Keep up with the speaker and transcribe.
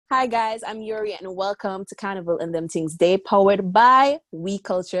Hi guys, I'm Yuri and welcome to Carnival and Them Things Day powered by We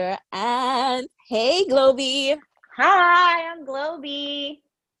Culture and hey Globy. Hi, I'm Globy.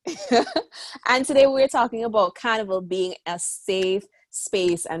 And today we're talking about Carnival being a safe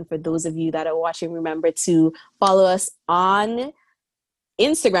space, and for those of you that are watching, remember to follow us on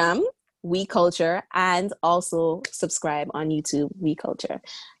Instagram, We Culture, and also subscribe on YouTube, We Culture.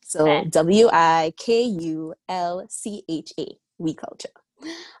 So Eh, WIKULCHA, We Culture.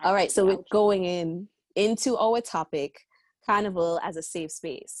 All right, so we're ouch. going into our topic, Carnival as a safe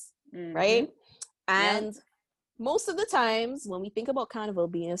space, Mm-hmm. right? Yep. And most of the times when we think about Carnival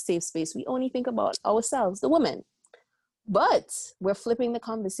being a safe space, we only think about ourselves, the women. But we're flipping the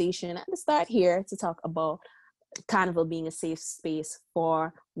conversation at the start here to talk about Carnival being a safe space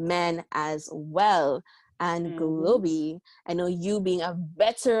for men as well. And Mm-hmm. Globy, I know you being a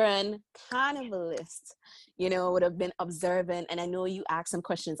veteran carnivalist, would have been observant. And I know you asked some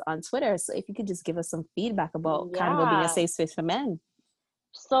questions on Twitter. So if you could just give us some feedback about Carnival being a Yeah. safe space for men.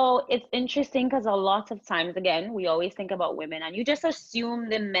 So it's interesting because a lot of times, again, we always think about women and you just assume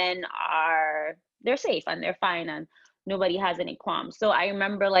the men they're safe and they're fine and nobody has any qualms. So I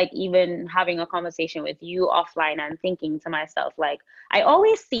remember like even having a conversation with you offline and thinking to myself, like, I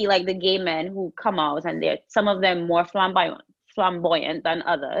always see like the gay men who come out and they're some of them more flamboyant than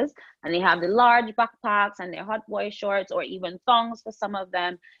others. And they have the large backpacks and their hot boy shorts or even thongs for some of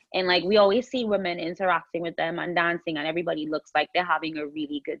them. And like we always see women interacting with them and dancing, and everybody looks like they're having a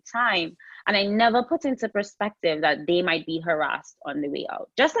really good time. And I never put into perspective that they might be harassed on the way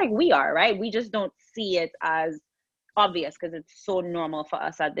out, just like we are, right? We just don't see it as obvious because it's so normal for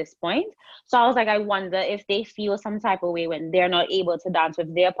us at this point. So I was like, I wonder if they feel some type of way when they're not able to dance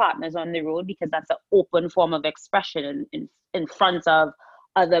with their partners on the road because that's an open form of expression in front of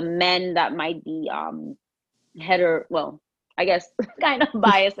other men that might be hetero, well, I guess kind of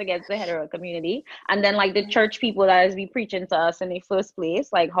biased against the hetero community. And then like the church people that is be preaching to us in the first place,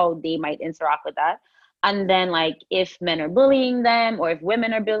 like how they might interact with that. And then like if men are bullying them or if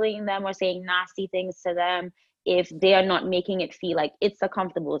women are bullying them or saying nasty things to them, if they are not making it feel like it's a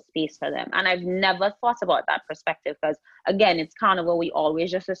comfortable space for them. And I've never thought about that perspective because again, it's carnival. We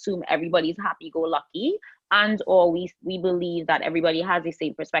always just assume everybody's happy go lucky and or we believe that everybody has the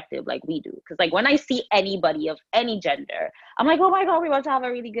same perspective like we do, because like when I see anybody of any gender, I'm like, oh my god, we want to have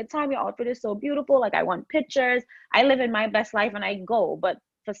a really good time, your outfit is so beautiful, like I want pictures, I live in my best life and I go. But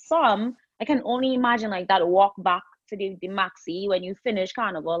for some, I can only imagine like that walk back to the maxi when you finish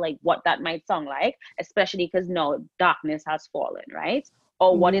carnival, like what that might sound like, especially because no, darkness has fallen, right?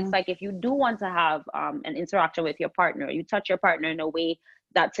 Or what Yeah. it's like if you do want to have an interaction with your partner, you touch your partner in a way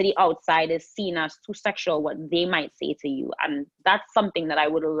that to the outside is seen as too sexual, what they might say to you. And that's something that I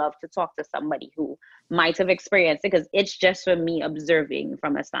would love to talk to somebody who might have experienced it, because it's just for me observing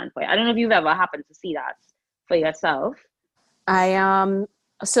from a standpoint. I don't know if you've ever happened to see that for yourself. I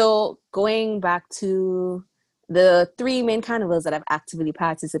so going back to the three main carnivals that I've actively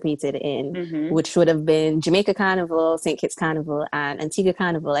participated in, Mm-hmm. which would have been Jamaica Carnival, St. Kitts Carnival, and Antigua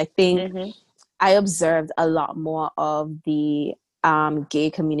Carnival, I think Mm-hmm. I observed a lot more of the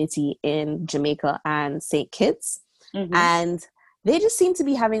gay community in Jamaica and St. Kitts, Mm-hmm. and they just seem to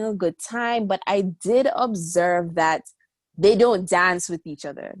be having a good time. But I did observe that they don't dance with each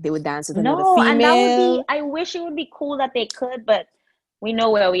other. They would dance with another No, and that would be, female. I wish it would be cool that they could, but we know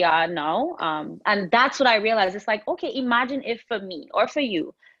where we are now. And that's what I realized. It's like, okay, imagine if for me or for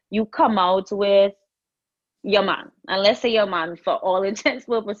you, you come out with your man, and let's say your man, for all intents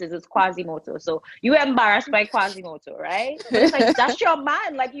purposes, is Quasimodo. So you're embarrassed by Quasimodo, right? But it's like that's your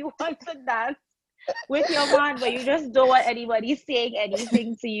man. Like you want to dance with your man, but you just don't want anybody saying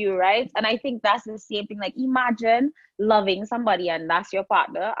anything to you, right? And I think that's the same thing. Like imagine loving somebody and that's your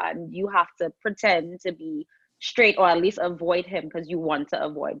partner, and you have to pretend to be straight or at least avoid him because you want to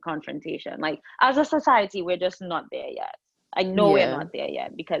avoid confrontation. Like as a society, we're just not there yet. I know we're Yeah. not there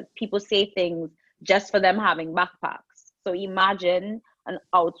yet because people say things just for them having backpacks. So imagine an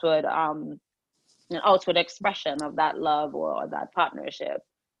outward expression of that love or that partnership.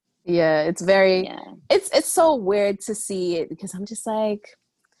 Yeah, it's very Yeah. it's so weird to see it because I'm just like,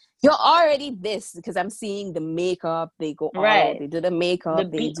 you're already this, because I'm seeing the makeup, they go all out, Right. they do the The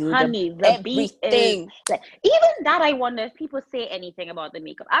makeup, they beat, do the honey, the beat is everything. like, even that I wonder if people say anything about the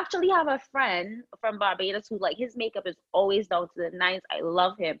makeup. I actually have a friend from Barbados who like his makeup is always down to the nines. I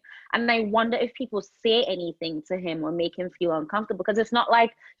love him. And I wonder if people say anything to him or make him feel uncomfortable, because it's not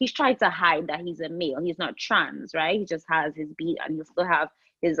like he's trying to hide that he's a male. He's not trans, right? He just has his beat and he'll still have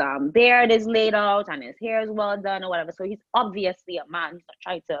his beard is laid out and his hair is well done or whatever. So he's obviously a man. He's not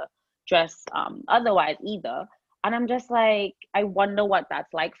trying to dress otherwise either. And I'm just like, I wonder what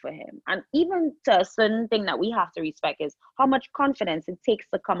that's like for him. And even to a certain thing that we have to respect is how much confidence it takes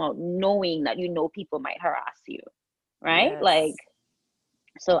to come out knowing that people might harass you, right? Like,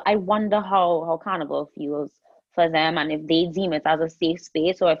 Yes. so I wonder how Carnival feels for them, and if they deem it as a safe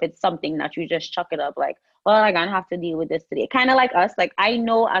space, or if it's something that you just chuck it up like, well, I'm gonna have to deal with this today. Kind of like us. Like, I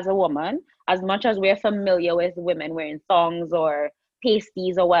know as a woman, as much as we're familiar with women wearing thongs or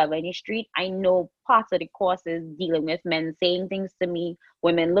pasties or whatever in the street, I know part of the course is dealing with men saying things to me,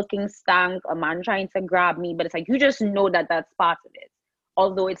 women looking stank, a man trying to grab me, but it's like you just know that that's part of it,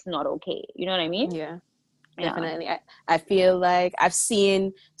 although it's not okay. You know what I mean? Yeah. Yeah. Definitely. I feel like I've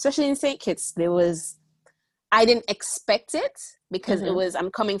seen, especially in St. Kitts, I didn't expect it because Mm-hmm.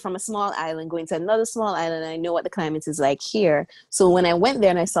 I'm coming from a small island going to another small island. And I know what the climate is like here. So when I went there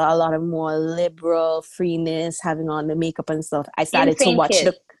and I saw a lot of more liberal freeness, having on the makeup and stuff, I In started to St. watch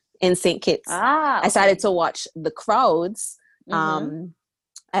Kitts. in St. Kitts, Ah, I started okay. to watch the crowds. Mm-hmm.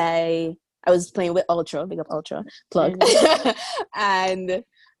 I I was playing with Ultra, big up Ultra, plug. Mm-hmm. And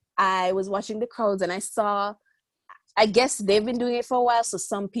I was watching the crowds and I saw, I guess they've been doing it for a while, so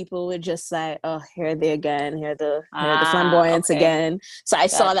some people were just like, "Oh, here they again, here the Ah, flamboyance okay. again." So I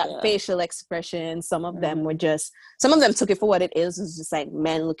saw that Gotcha. facial expression. Mm-hmm. Some of them took it for what it is. It's just like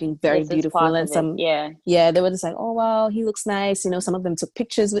men looking very This is beautiful, part and of it. some, Yeah. yeah, they were just like, "Oh wow, he looks nice." Some of them took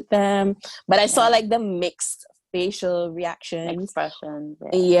pictures with them, but I saw Yeah. like the mixed facial reactions. Expressions.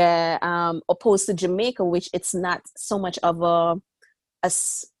 Yeah. Yeah, opposed to Jamaica, which it's not so much of a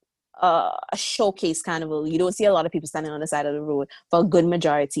a showcase carnival. You don't see a lot of people standing on the side of the road for a good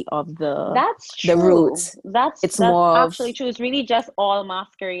majority of That's the true. route. It's That's more of, actually true. It's really just all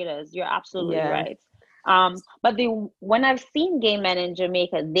masqueraders. You're absolutely yeah. right. But when I've seen gay men in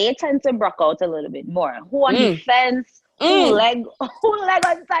Jamaica, they tend to brook out a little bit more. Who on the Mm, fence, who mm. leg who leg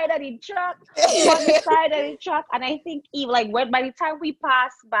on side of the truck, who on the side of the truck. And I think even like when by the time we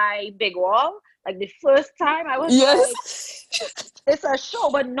passed by Big Wall, like the first time I was like, Yes. it's a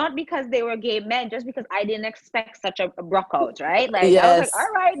show, but not because they were gay men, just because I didn't expect such a brock out, right? Like I was like, Yes.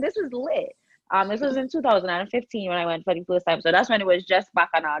 all right, this is lit. This was in 2015 when I went for the first time. So that's when it was just back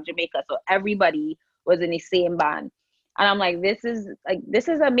on Jamaica. So everybody was in the same band. And I'm like, this is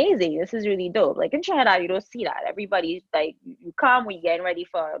amazing. This is really dope. Like in Trinidad, you don't see that. Everybody's like, you come, we getting ready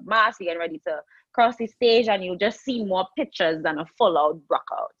for mass, we getting ready to cross the stage, and you just see more pictures than a full out brock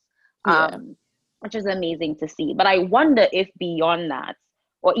out. Yeah. Which is amazing to see. But I wonder if beyond that,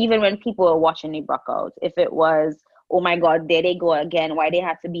 or even when people are watching the Brockouts, if it was, oh my God, there they go again, why they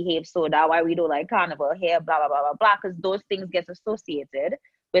had to behave so that, why we don't like Carnival here, blah, blah, blah, blah, blah, because those things get associated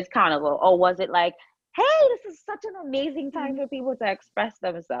with Carnival. Or was it like, hey, this is such an amazing time for people to express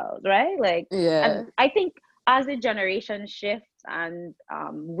themselves, right? Like, and Yeah. I think as the generation shifts and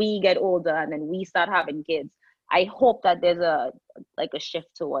we get older and then we start having kids, I hope that there's a shift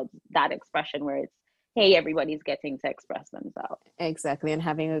towards that expression where it's, hey, everybody's getting to express themselves. Exactly. And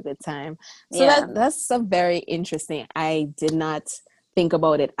having a good time. So Yeah. that's a very interesting. I did not think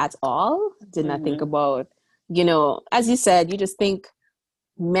about it at all. Did not think Mm-hmm. about, as you said, you just think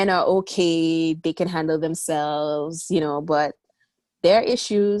men are okay, they can handle themselves, but their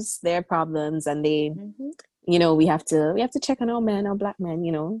issues, their problems, and Mm-hmm. we have to check on our men, our black men,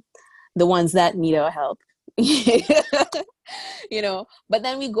 the ones that need our help. But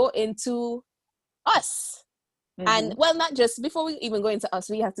then we go into us. And Mm-hmm. well, not just, before we even go into us,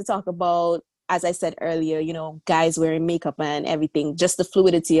 we have to talk about, as I said earlier, guys wearing makeup and everything, just the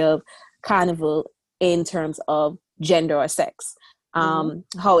fluidity of carnival in terms of gender or sex.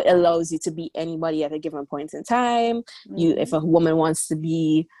 Mm-hmm. How it allows you to be anybody at a given point in time. If Mm-hmm. a woman wants to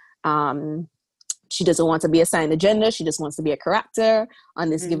be, she doesn't want to be assigned a gender, she just wants to be a character. On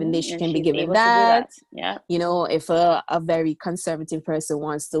this given day, Mm-hmm. she And can be she's given able to do that. that. Yeah. If a very conservative person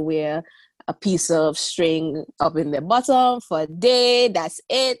wants to wear a piece of string up in their bottom for a day, that's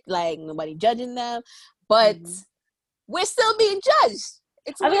it. Like, nobody judging them. But Mm-hmm. we're still being judged.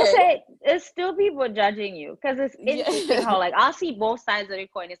 It's I was gonna weird. say, there's still people judging you because it's interesting Yeah. how like I'll see both sides of the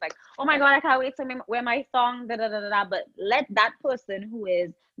coin. It's like, oh my God, I can't wait to wear my thong, da da da da da. But let that person who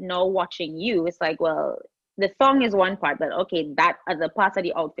is now watching you, it's like, well, the thong is one part, but okay, that other part of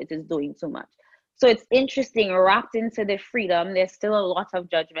the outfit is doing too much. So it's interesting, wrapped into the freedom, there's still a lot of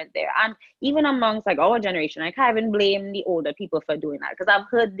judgment there. And even amongst like our generation, I can't even blame the older people for doing that because I've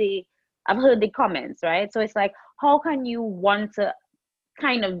heard the comments, right? So it's like, how can you want to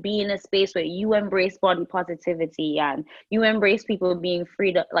kind of be in a space where you embrace body positivity and you embrace people being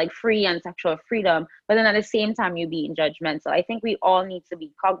free to, like free and sexual freedom, but then at the same time you being judgmental? I think we all need to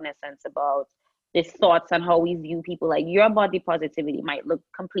be cognizant about these thoughts and how we view people. Like your body positivity might look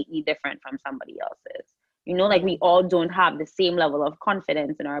completely different from somebody else's. You know, like we all don't have the same level of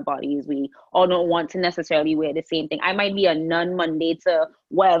confidence in our bodies. We all don't want to necessarily wear the same thing. I might be a nun Monday to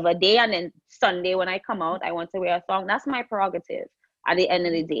whatever day, and then Sunday when I come out, I want to wear a thong. That's my prerogative at the end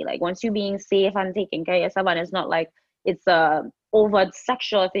of the day. Like once you're being safe and taking care of yourself, and it's not like it's a overt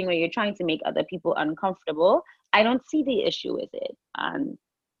sexual thing where you're trying to make other people uncomfortable, I don't see the issue with it. And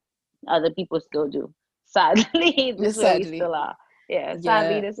other people still do. Sadly, this is where we Sadly. still are. Yeah,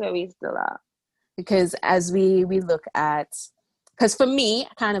 sadly, Yeah. this is where we still are. Because as we look at, because for me,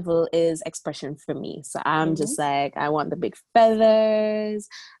 carnival is expression for me. So I'm Mm-hmm. just like, I want the big feathers,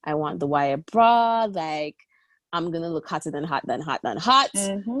 I want the wire bra, like I'm gonna look hotter than hot than hot than hot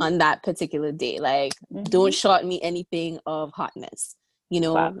Mm-hmm. on that particular day. Like, Mm-hmm. don't short me anything of hotness, you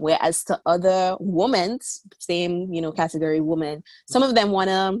know. Facts. Whereas to other women, same, you know, category women, some of them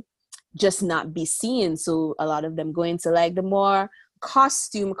wanna just not be seen. So a lot of them go into like the more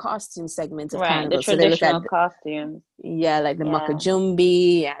costume segment of Right, the carnival. So they look at traditional costumes. yeah, like the Yeah,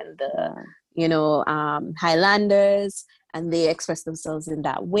 Makajumbi and the, yeah, you know, Highlanders, and they express themselves in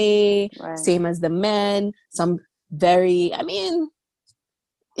that way. right. Same as the men. Some very, I mean,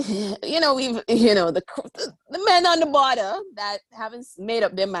 you know, we've, you know, the men on the border that haven't made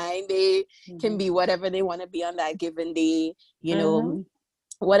up their mind. They can Mm-hmm. be whatever they want to be on that given day. You Mm-hmm. know,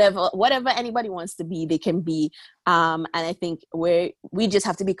 whatever anybody wants to be, they can be. And I think we just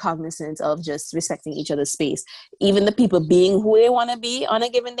have to be cognizant of just respecting each other's space, even the people being who they want to be on a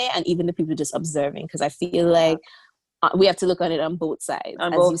given day, and even the people just observing, because I feel like we have to look at it on both sides,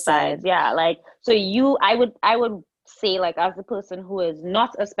 On as you both said. sides, yeah. Like, so I would say, like, as the person who is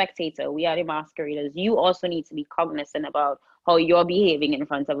not a spectator, we are the masqueraders, you also need to be cognizant about how you're behaving in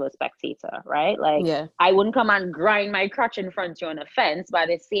front of a spectator, right? Like, Yeah, I wouldn't come and grind my crotch in front of you on a fence, but at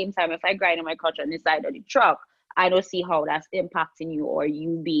the same time, if I grind my crotch on the side of the truck, I don't see how that's impacting you or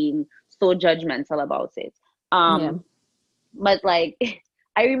you being so judgmental about it. yeah. But like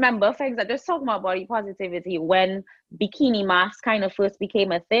I remember, for example, just talking about body positivity, when bikini masks kind of first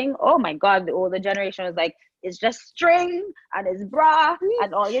became a thing. Oh my god, the older generation was like, it's just string and it's bra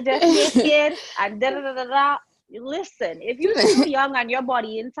and all you're just naked and da da da da da. Listen, if you're still young and your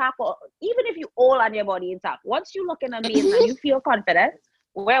body intact, or even if you old and your body intact, once you look in a mirror and you feel confident,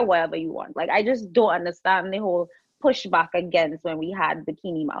 wear whatever you want. Like, I just don't understand the whole pushback against when we had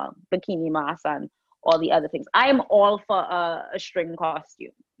bikini mask and all the other things. I am all for a string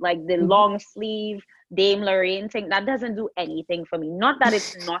costume, like the long sleeve Dame Lorraine thing. That doesn't do anything for me. Not that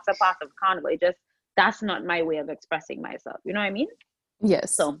it's not a part of carnival. It just, that's not my way of expressing myself. You know what I mean?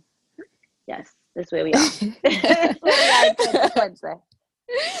 Yes. So yes, this is where we are. This is where we are in 2020.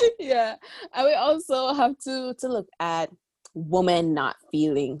 Yeah, and we also have to look at women not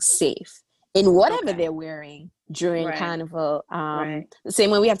feeling safe in whatever Okay. they're wearing during Right. carnival. Right. The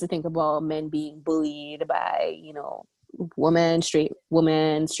same way we have to think about men being bullied by, you know, women, straight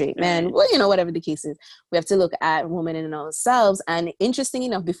men, Right. well, you know, whatever the case is. We have to look at women in ourselves. And interesting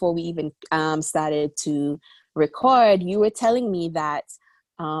enough, before we even started to record, you were telling me that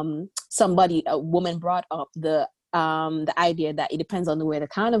a woman brought up the idea that it depends on the way the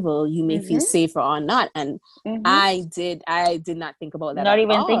carnival you may feel Mm-hmm. safer or not, and Mm-hmm. I did not think about that Not at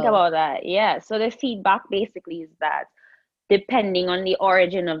even think all. about that. Yeah. So the feedback basically is that depending on the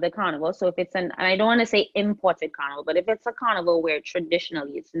origin of the carnival. So if it's and I don't want to say imported carnival, but if it's a carnival where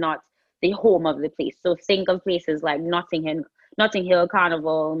traditionally it's not the home of the place. So think of places like Notting Hill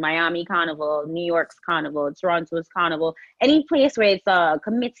Carnival, Miami Carnival, New York's Carnival, Toronto's Carnival, any place where it's a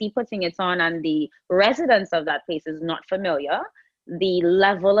committee putting it on and the residents of that place is not familiar, the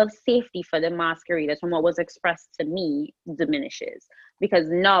level of safety for the masqueraders, from what was expressed to me, diminishes, because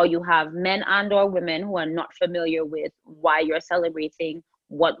now you have men and or women who are not familiar with why you're celebrating,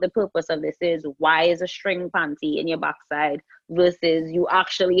 what the purpose of this is, why is a string panty in your backside versus you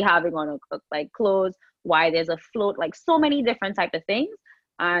actually having on a like clothes, why there's a float, like so many different type of things.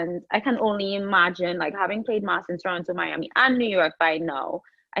 And I can only imagine, like, having played mass in Toronto, Miami, and New York by now,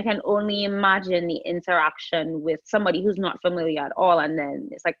 I can only imagine the interaction with somebody who's not familiar at all. And then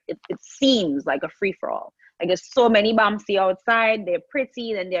it's like, it seems like a free for all. Like, there's so many Bamsi outside, they're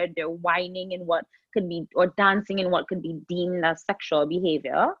pretty, then they're whining in what could be, or dancing in what could be deemed as sexual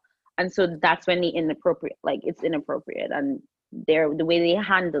behavior. And so that's when the inappropriate, like, it's inappropriate. And the way they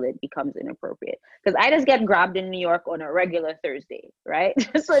handle it becomes inappropriate. Because I just get grabbed in New York on a regular Thursday, right?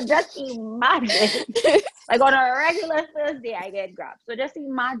 So just imagine, like, on a regular Thursday, I get grabbed. So just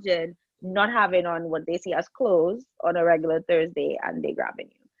imagine not having on what they see as clothes on a regular Thursday and they grabbing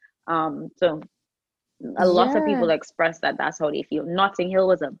you. So a lot of Yeah. people express that that's how they feel. Notting Hill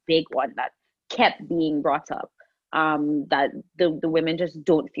was a big one that kept being brought up. that the women just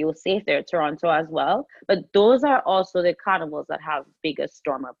don't feel safe there, Toronto as well. But those are also the carnivals that have bigger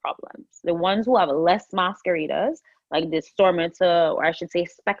stormer problems. The ones who have less masqueraders, like the stormer to, or I should say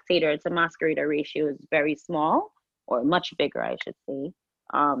spectator to masquerader ratio is very small, or much bigger, I should say.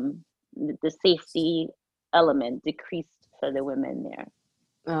 The safety element decreased for the women there.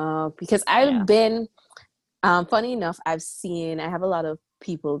 Because I've been, funny enough, I have a lot of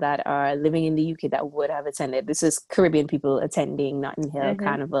people that are living in the UK that would have attended. This is Caribbean people attending Notting Hill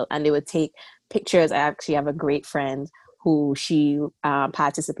Carnival, and they would take pictures. I actually have a great friend who she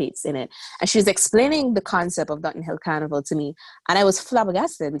participates in it, and she was explaining the concept of Notting Hill Carnival to me, and I was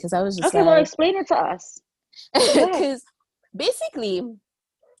flabbergasted because I was just okay, well, explain it to us. Because basically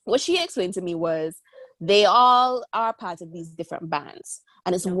what she explained to me was they all are part of these different bands,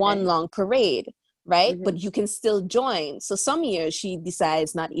 and it's one long parade, right? But you can still join. So some years she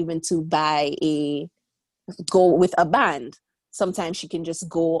decides not even to go with a band. Sometimes she can just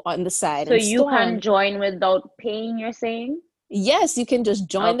go on the side. So you can join without paying, you're saying? Yes, you can just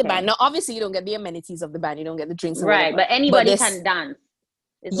join the band. Now, obviously, you don't get the amenities of the band. You don't get the drinks, right? But anybody can dance.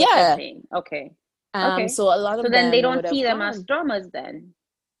 Yeah. Okay. So a lot of them. So then they don't see them as stormers then.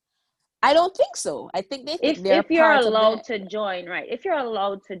 I don't think so. I think if you're allowed to join, right? If you're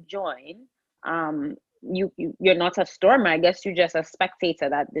allowed to join, you're not a stormer. I guess you're just a spectator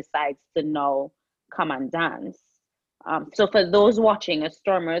that decides to now come and dance. So for those watching, a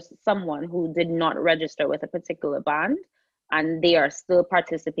stormer is someone who did not register with a particular band, and they are still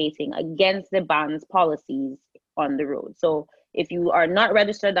participating against the band's policies on the road. So if you are not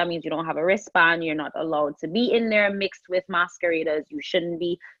registered, that means you don't have a wristband. You're not allowed to be in there mixed with masqueraders. You shouldn't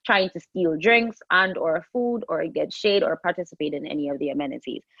be trying to steal drinks and or food or get shade or participate in any of the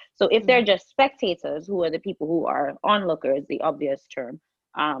amenities. So if they're just spectators, who are the people who are onlookers, the obvious term,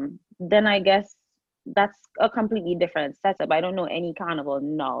 then I guess that's a completely different setup. I don't know any carnival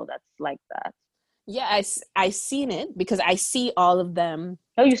now that's like that. Yeah, I seen it because I see all of them.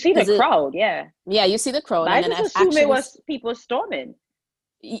 Oh, you see the crowd, yeah. Yeah, you see the crowd. But and I just assume it was people storming.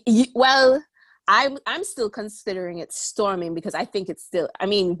 Well, I'm still considering it storming because I think it's still, I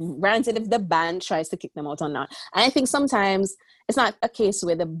mean, granted, if the band tries to kick them out or not. And I think sometimes it's not a case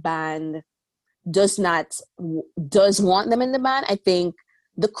where the band does want them in the band. I think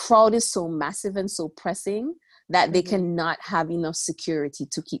the crowd is so massive and so pressing that they cannot have enough security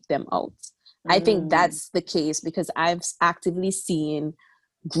to keep them out. I think that's the case because I've actively seen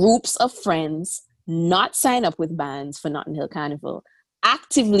groups of friends not sign up with bands for Notting Hill Carnival,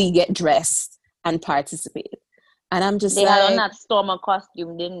 actively get dressed and participate. And I'm just they had on that stormer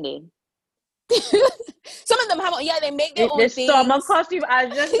costume, didn't they? Some of them have, they make their own things. The stormer costume, I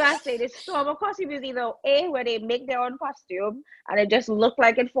was just gonna say, the stormer costume is either A, where they make their own costume and it just look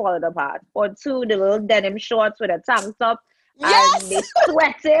like it falling apart, or 2, the little denim shorts with a tank top and they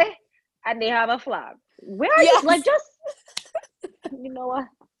sweaty and they have a flag. Where are you? Like, just, you know what?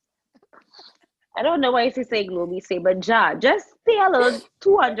 I don't know why you say Globy say, but just pay a little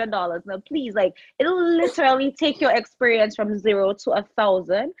 $200 now, please. Like, it'll literally take your experience from 0 to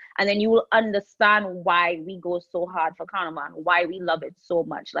 1,000, and then you will understand why we go so hard for Carnival and why we love it so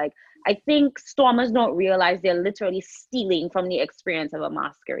much. Like, I think stormers don't realize they're literally stealing from the experience of a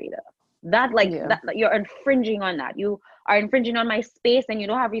masquerader. That you're infringing on that. You are infringing on my space, and you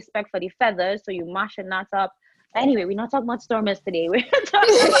don't have respect for the feathers, so you mashing that up. Anyway, we're not talking about stormers today. We're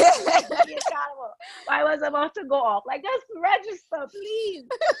talking about Carnival. I was about to go off. Like, just register, please.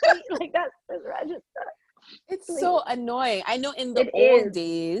 Like, just register. It's so annoying. I know in the old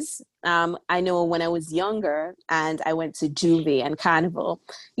days, I know when I was younger and I went to Juve and Carnival,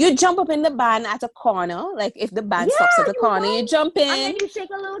 you jump up in the band at a corner. Like, if the band stops at the corner, you jump in. And then you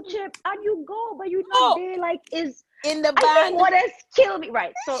take a little chip and you go. But you know, they like is in the band. I think what has killed me,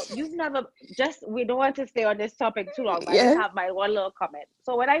 right? So you've never we don't want to stay on this topic too long, but I just have my one little comment.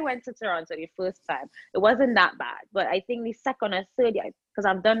 So when I went to Toronto the first time, it wasn't that bad. But I think the second or third year, because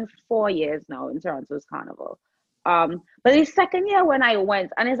I've done 4 years now in Toronto's Carnival. But the second year when I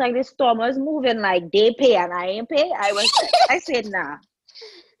went, and it's like the storm was moving like they pay and I ain't pay. I said, nah.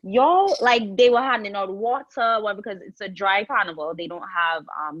 Y'all, like, they were handing out water, because it's a dry carnival. They don't have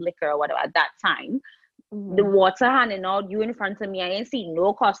liquor or whatever at that time. The water handing out, you in front of me, I ain't see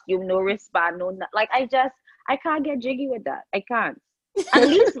no costume, no wristband, like, I can't get jiggy with that. I can't. At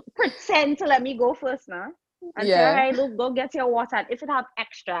least pretend to let me go first now. And say, hey, look, go get your water. And if it have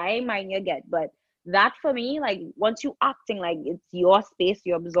extra, I ain't mind you get. But that for me, like, once you acting like it's your space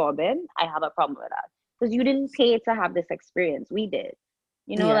you're absorbing, I have a problem with that. Because you didn't pay to have this experience. We did.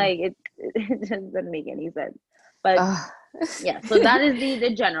 You know, like, it just doesn't make any sense. But yeah, so that is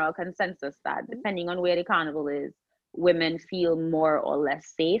the general consensus that depending on where the carnival is, women feel more or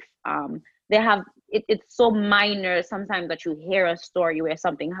less safe. They have it's so minor sometimes that you hear a story where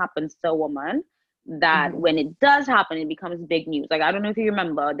something happens to a woman that when it does happen, it becomes big news. Like, I don't know if you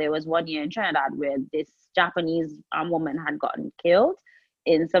remember, there was one year in Trinidad where this Japanese woman had gotten killed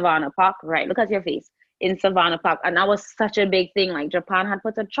in Savannah Park. Right, look at your face. In Savannah Park, and that was such a big thing. Like, Japan had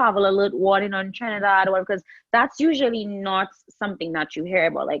put a travel alert warning on Trinidad, or because that's usually not something that you hear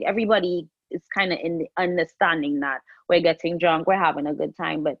about. Like, everybody is kind of in the understanding that we're getting drunk, we're having a good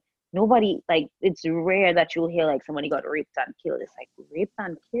time, but nobody, like, it's rare that you'll hear like somebody got raped and killed. It's like, raped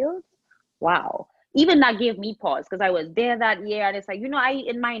and killed? Wow. Even that gave me pause, because I was there that year, and it's like, I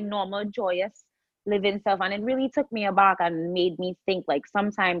in my normal joyous living self, and it really took me aback and made me think, like,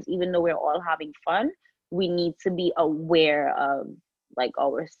 sometimes even though we're all having fun, we need to be aware of like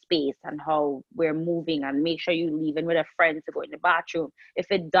our space and how we're moving, and make sure you leaving with a friend to go in the bathroom. If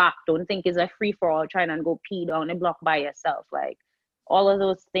it's dark, don't think it's a free for all trying to go pee down the block by yourself. Like, all of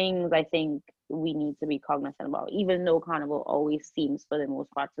those things, I think we need to be cognizant about, even though Carnival always seems for the most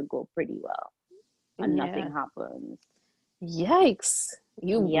part to go pretty well and nothing happens. Yikes.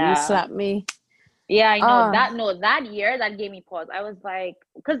 You slapped me. Yeah, I know. That year, that gave me pause. I was like,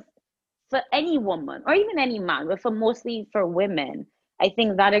 because for any woman or even any man, but mostly for women, I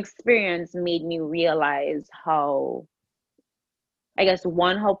think that experience made me realize how, I guess,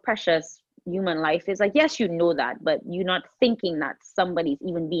 one, how precious human life is. Like, yes, you know that, but you're not thinking that somebody's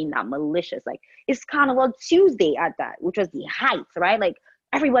even being that malicious. Like, it's Carnival Tuesday at that, which was the height, right? Like,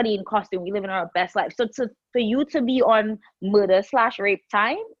 everybody in costume, we live in our best life. So for you to be on murder/rape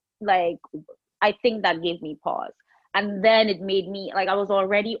time, like, I think that gave me pause. And then it made me, like, I was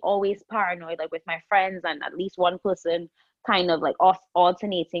already always paranoid, like, with my friends, and at least one person kind of like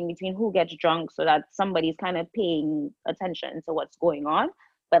alternating between who gets drunk, so that somebody's kind of paying attention to what's going on.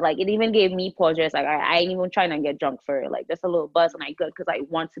 But like, it even gave me pause. Just like, I ain't even trying to get drunk for like just a little buzz, and I good, because I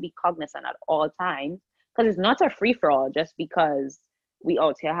want to be cognizant at all times, because it's not a free for all just because we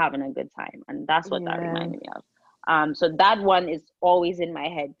out here having a good time. And that's what that reminded me of. So that one is always in my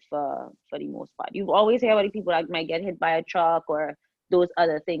head for the most part. You always hear about people that might get hit by a truck or those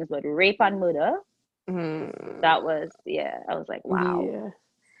other things, but rape and murder, that was, I was like, wow.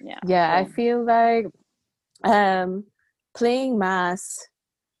 Yeah, I feel like playing mass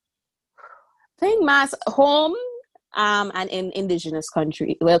home and in indigenous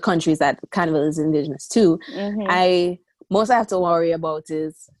countries that Carnival is indigenous too, I have to worry about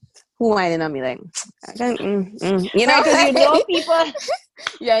is who whining on me, like, right, because people.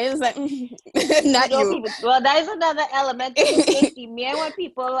 Yeah, it's like not you. People, well, that is another element of safety. Me and when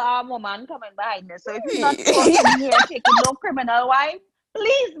people woman coming behind us. So if you're not supposed to be here taking no criminal wife,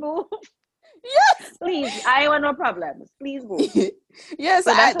 please move. Yes, please. I want no problems. Please move. Yes,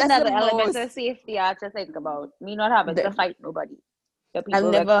 so that's another element of safety I have to think about. Me not having to fight nobody. I've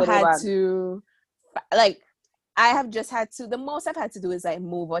never had to, like, I have just had to, the most I've had to do is like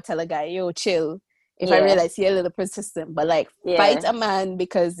move or tell a guy, yo, chill, if I realize he's a little persistent. But like, fight a man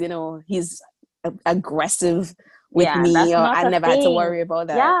because, he's aggressive with me, or I never had to worry about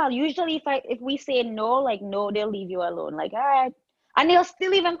that. Yeah, usually if we say no, like, no, they'll leave you alone. Like, all right. And they'll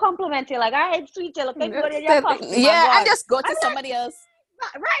still even compliment you, like, all right, sweet, you look like good in your costume. Yeah, and just go to somebody else.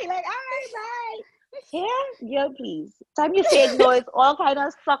 Right, like, all right, bye. Here, yeah, please. Time you say no, it's all kind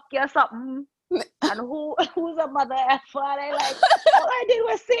of suck you something. And who's a mother effer? And I like, all I did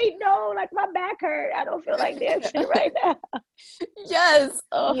was say no, like, my back hurt. I don't feel like dancing right now. Yes.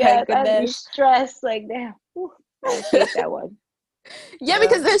 Oh, my goodness. I'd be stressed, like, damn. I hate that one. Yeah,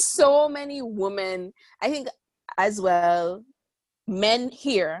 because there's so many women, I think, as well. Men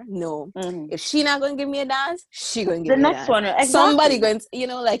here know if she not going to give me a dance, she going to give me a dance. The next one. Exactly. Somebody going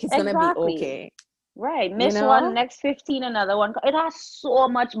to, like, it's going to be okay. Right. Miss one, next 15, another one. It has so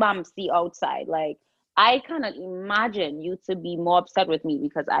much bumpsy outside. Like, I cannot imagine you to be more upset with me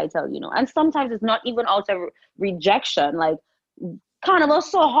because I tell you no. And sometimes it's not even out of rejection. Like,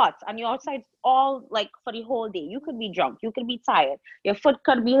 Carnival's so hot and you're outside all, like, for the whole day. You could be drunk. You could be tired. Your foot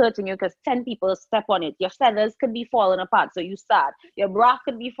could be hurting you because 10 people step on it. Your feathers could be falling apart, so you sad. Your bra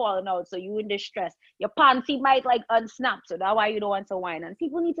could be falling out, so you in distress. Your panty might, like, unsnap, so that's why you don't want to whine. And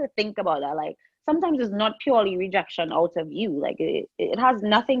people need to think about that. Like, sometimes it's not purely rejection out of you. Like, it has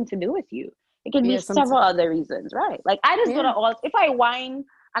nothing to do with you. It can be several other reasons, right? Like, I just go to all, if I whine,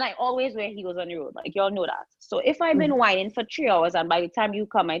 and I always wear heels on the road, like, y'all know that. So if I've been whining for 3 hours and by the time you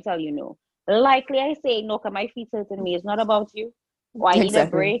come, I tell you no, likely I say no, because my feet hurting me. It's not about you. Or I need a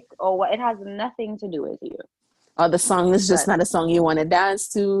break, or what. It has nothing to do with you. Or the song is just not a song you want to dance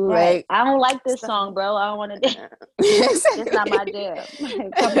to. Right. Like, I don't like this song, bro. I don't want to dance. It's not my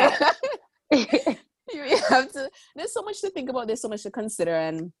jam. Come back. You have to. There's so much to think about. There's so much to consider,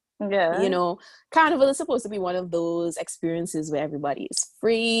 and Yeah. Carnival is supposed to be one of those experiences where everybody is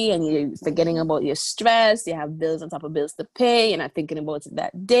free and you're forgetting about your stress. You have bills on top of bills to pay. You're not thinking about it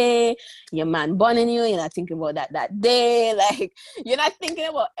that day. Your man bunning you. You're not thinking about that day. Like, you're not thinking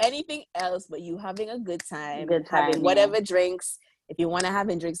about anything else but you having a good time, Good having time, yeah. whatever drinks. If you want to have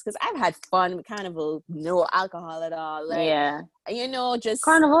drinks, because I've had fun with Carnival, no alcohol at all. Like, Yeah. just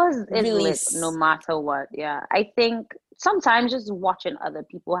Carnival is lit no release. matter what. Yeah. I think sometimes just watching other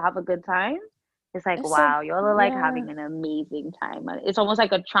people have a good time, it's like, It's so, wow, y'all are like yeah. having an amazing time. And it's almost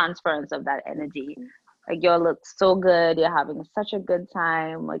like a transference of that energy. Like y'all look so good. You're having such a good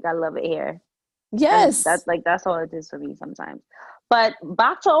time. Like I love it here. And Yes. that's all it is for me sometimes. But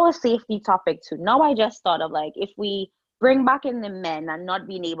back to our safety topic too. Now I just thought of like if we bring back in the men and not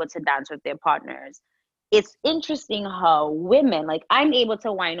being able to dance with their partners, it's interesting how women, like I'm able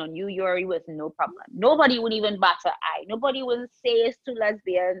to whine on you, Yuri, with no problem. Nobody would even bat an eye. Nobody would say it's two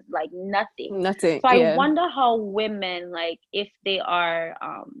lesbians, like nothing. Nothing. So I Yeah. wonder how women, like if they are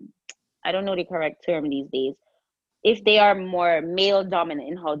I don't know the correct term these days, if they are more male dominant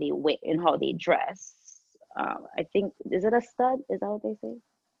in how they wear, in how they dress. I think, is it a stud? Is that what they say?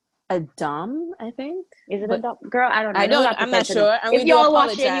 A dom, I think. Is it a But dog? Girl, I don't know. I never got I'm not prepared to know. sure. And If we do y'all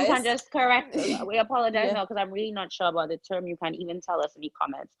watching, you can apologize. just correct. We apologize Yeah. now because I'm really not sure about the term. You can even tell us in the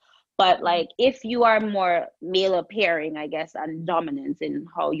comments. But like, if you are more male appearing, I guess, and dominant in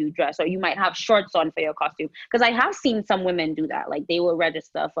how you dress, or you might have shorts on for your costume. Because I have seen some women do that. Like, they will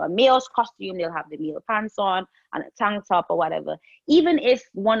register for a male's costume. They'll have the male pants on and a tank top or whatever. Even if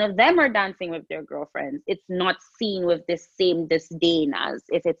one of them are dancing with their girlfriends, it's not seen with the same disdain as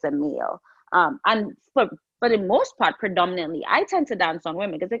if it's a male. And for the most part, predominantly, I tend to dance on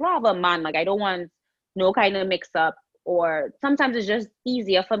women because if I have a man, like I don't want no kind of mix up, or sometimes it's just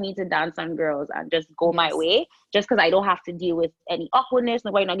easier for me to dance on girls and just go my Yes. way, just because I don't have to deal with any awkwardness,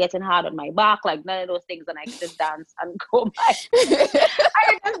 nobody not getting hard on my back, like none of those things, and I can just dance and go my I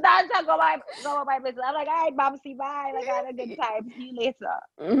can just dance and go my place. I'm like, all right, Babsy, bye. Like I had a good time. See you later.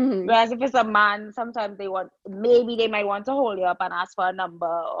 Mhm. Whereas if it's a man, sometimes maybe they might want to hold you up and ask for a number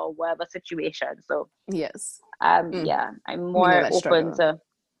or whatever situation. So, Yes. yeah, I'm We know more that open struggle. to,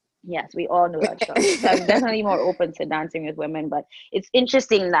 yes, we all know that struggle. So I'm definitely more open to dancing with women, but it's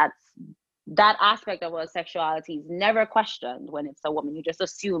interesting that that aspect of our sexuality is never questioned when it's a woman. You just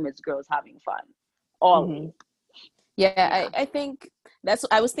assume it's girls having fun. Hmm. Always. Yeah, Yeah. I think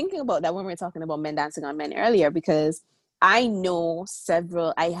I was thinking about that when we were talking about men dancing on men earlier, because I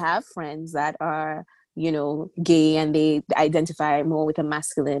have friends that are, gay, and they identify more with a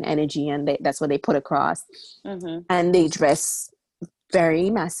masculine energy, and that's what they put across. Mhm. And they dress very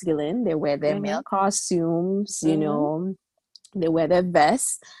masculine. They wear their Mhm. male costumes, Mhm. they wear their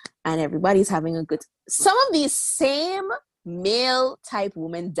vests, and everybody's having a good. Some of these same male type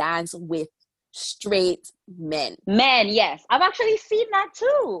women dance with straight men. Men, yes. I've actually seen that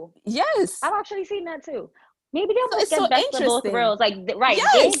too. Yes. I've actually seen that too. Maybe So they'll both it's so get best of both interesting. worlds. Like, right,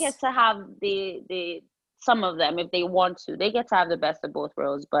 they get Yes. to have the some of them if they want to. They get to have the best of both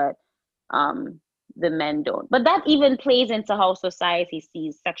worlds, but um the men don't. But that even plays into how society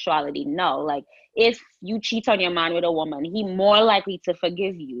sees sexuality now. Like, if you cheat on your man with a woman, he more likely to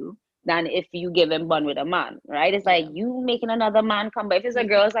forgive you than if you give him bun with a man, right? It's like Yeah. you making another man come. But if it's a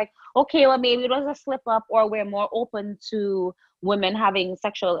girl, Mhm. it's like, okay, well, maybe it was a slip up, or we're more open to women having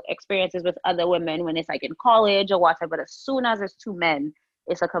sexual experiences with other women when it's like in college or whatever. But as soon as it's two men,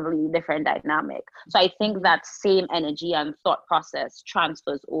 it's a completely different dynamic. So I think Mhm. that same energy and thought process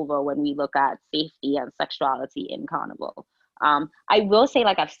transfers over when we look at safety and sexuality in Carnival. I will say,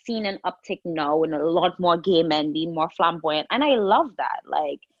 like, I've seen an uptick now in a lot more gay men being more flamboyant, and I love that.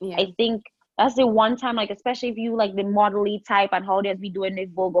 Like, Yeah. I think that's the one time, like, especially if you like the modelly type and how they be doing the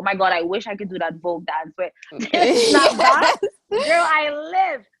Vogue. Oh my God, I wish I could do that Vogue dance where they snap back. Yes. Girl, I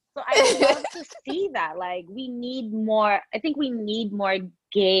live. So I love to see that. Like, we need more. I think we need more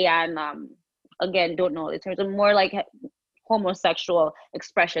gay and again, don't know in terms of more like homosexual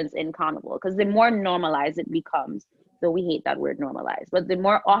expressions in Carnival, because the more normalized it becomes, though we hate that word normalized, but the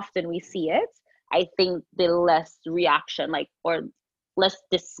more often we see it, I think the less reaction, like, or less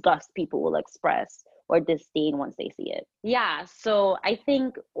disgust people will express or disdain once they see it. Yeah, so I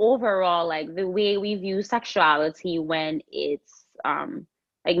think overall, like the way we view sexuality when it's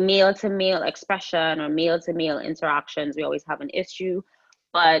like male to male expression or male to male interactions, we always have an issue.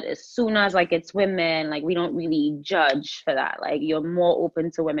 But as soon as like it's women, like we don't really judge for that. Like, you're more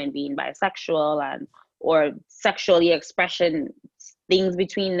open to women being bisexual and or sexually expression things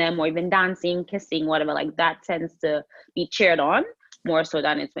between them, or even dancing, kissing, whatever. Like, that tends to be cheered on. more so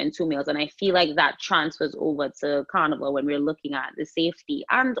than it's been 2 meals. And I feel like that transfers over to carnival when we're looking at the safety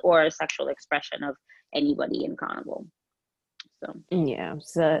and or sexual expression of anybody in carnival. So Yeah,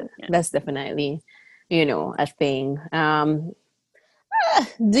 so that's definitely, a thing.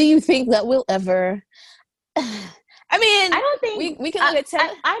 Do you think that we'll ever? I mean, I don't think we can look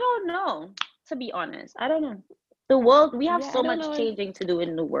at I don't know, to be honest. I don't know. The world, we have yeah, I so don't much know. changing to do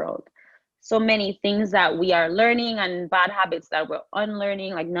in the world. So many things that we are learning and bad habits that we're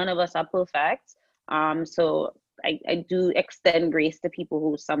unlearning. Like none of us are perfect. So I do extend grace to people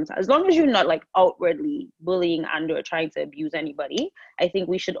who sometimes, as long as you're not like outwardly bullying and or trying to abuse anybody, I think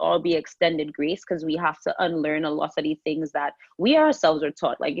we should all be extended grace because we have to unlearn a lot of these things that we ourselves are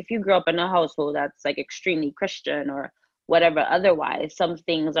taught. Like if you grew up in a household that's like extremely Christian or whatever, otherwise, some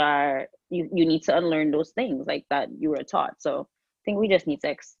things are, you need to unlearn those things like that you were taught. So I think we just need to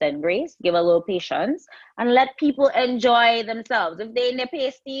extend grace, give a little patience, and let people enjoy themselves. If they in their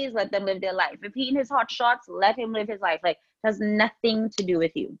pasties, let them live their life. If he in his hot shots, let him live his life. Like it has nothing to do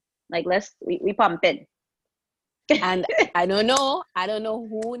with you. Like we pumping. And I don't know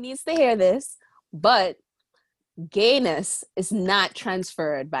who needs to hear this, but gayness is not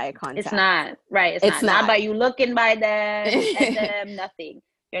transferred by contact. It's not, right? It's not by you looking by them, at them, nothing.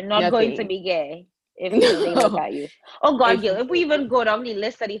 You're not going to be gay if they look at you. Oh God, Gil, if we even go down the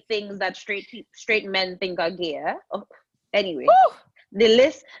list of the things that straight men think are gay. Oh, anyway, the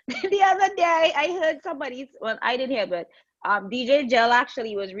list. The other day I heard somebody, well, I didn't hear, but DJ Gel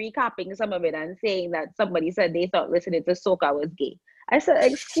actually was recapping some of it and saying that somebody said they thought listening to soca was gay. I said,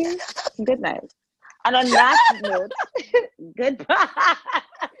 excuse, good night. And on that note, goodbye.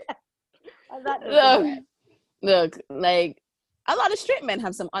 On that note, look, like a lot of straight men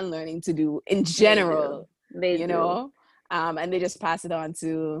have some unlearning to do in general. They do. And they just pass it on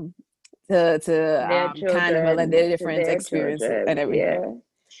to carnival and their different experiences and everything.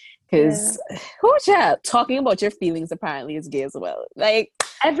 Because talking about your feelings apparently is gay as well. Like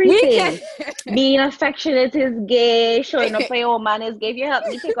everything. Being affectionate is gay. Showing up for your man is gay. If you help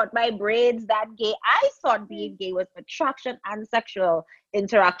me take out my braids, that gay. I thought being gay was attraction and sexual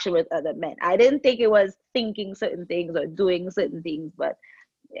interaction with other men. I didn't think it was thinking certain things or doing certain things. But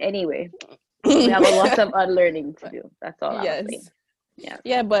anyway, we have a lot of unlearning to do. That's all I'm saying.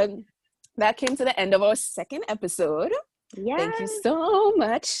 Yeah, but that came to the end of our second episode. Yes. Thank you so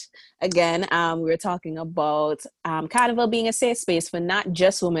much. Again, we were talking about carnival being a safe space for not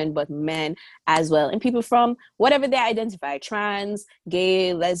just women, but men as well. And people from whatever they identify, trans,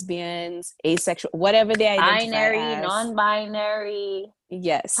 gay, lesbians, asexual, whatever they identify binary, as. non-binary.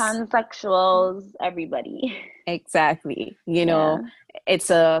 Yes. Pansexuals, everybody. Exactly. It's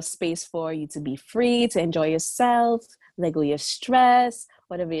a space for you to be free, to enjoy yourself, let go your stress,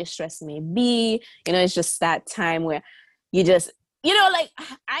 whatever your stress may be. It's just that time where you just, like,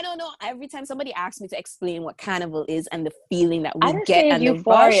 I don't know, every time somebody asks me to explain what carnival is and the feeling that we get and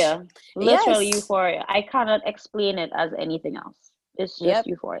euphoria. The rush. Literal euphoria. I cannot explain it as anything else. It's just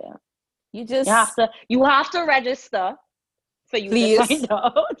euphoria. You have to register for you to find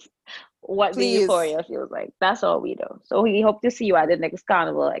out what the euphoria feels like. That's all we do. So we hope to see you at the next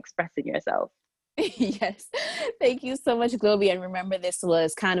carnival expressing yourself. Yes. Thank you so much, Globie. And remember, this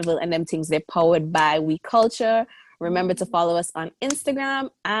was Carnival and Them Things. They're powered by We Culture. Remember to follow us on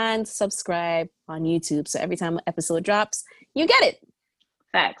Instagram and subscribe on YouTube. So every time an episode drops, you get it.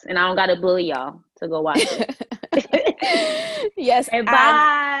 Facts. And I don't got to bully y'all to go watch it. Yes. Okay,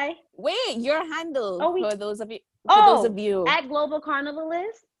 bye. Wait, your handle for those of you. At Global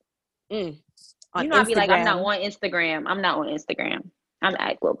Carnivalist. On Instagram. Be like, I'm not on Instagram. I'm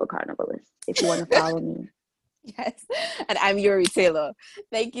at Global Carnivalist. If you want to follow me. Yes. And I'm Yuri Taylor.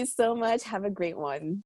 Thank you so much. Have a great one.